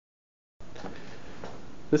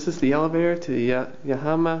This is the elevator to the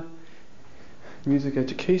Yahama Music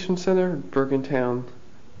Education Center, Bergen Towne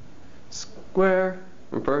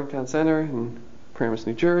Bergen Towne Center in Paramus,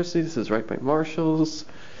 New Jersey. This is right by Marshall's.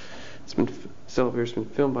 This elevator's been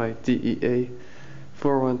filmed by DEA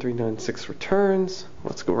 41396 returns.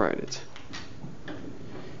 Let's go ride it.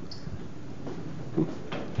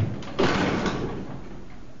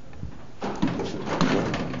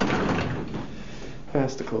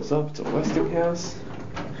 Fast to close up. It's a Westinghouse.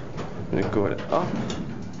 I'm gonna go up.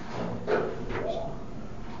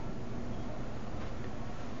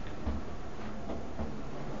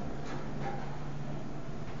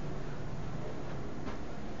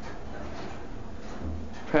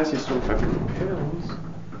 Capacity is 2,500 pounds.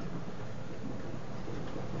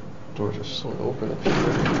 Doors are sort of open up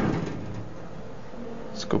here.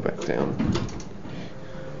 Let's go back down.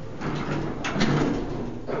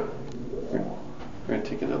 We're gonna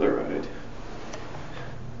take another ride.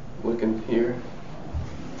 Look in here.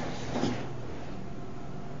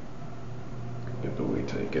 You have to wait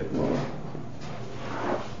till you get low.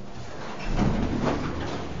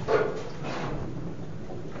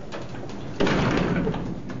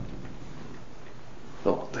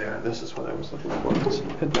 Oh, there. This is what I was looking for. Let's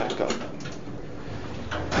head back up.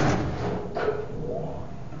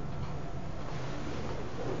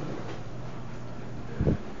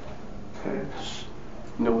 Okay.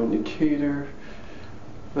 No indicator.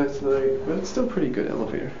 That's nice, but it's still a pretty good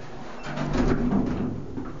elevator.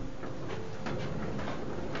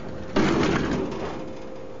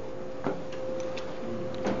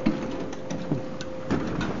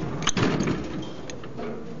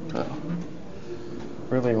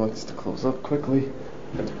 Really likes to close up quickly.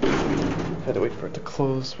 Had to wait for it to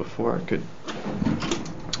close before the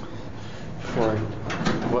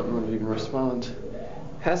button would even respond.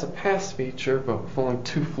 Has a pass feature, but with only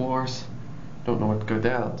 2 floors. Don't know what to go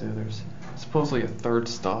down to. There's supposedly a 3rd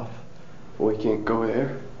stop, but we can't go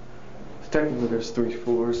there. Technically there's 3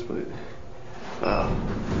 floors, but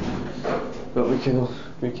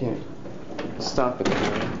we can't stop at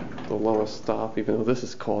the lowest stop, even though this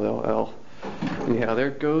is called LL. Anyhow, there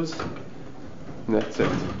it goes, and that's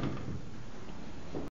it.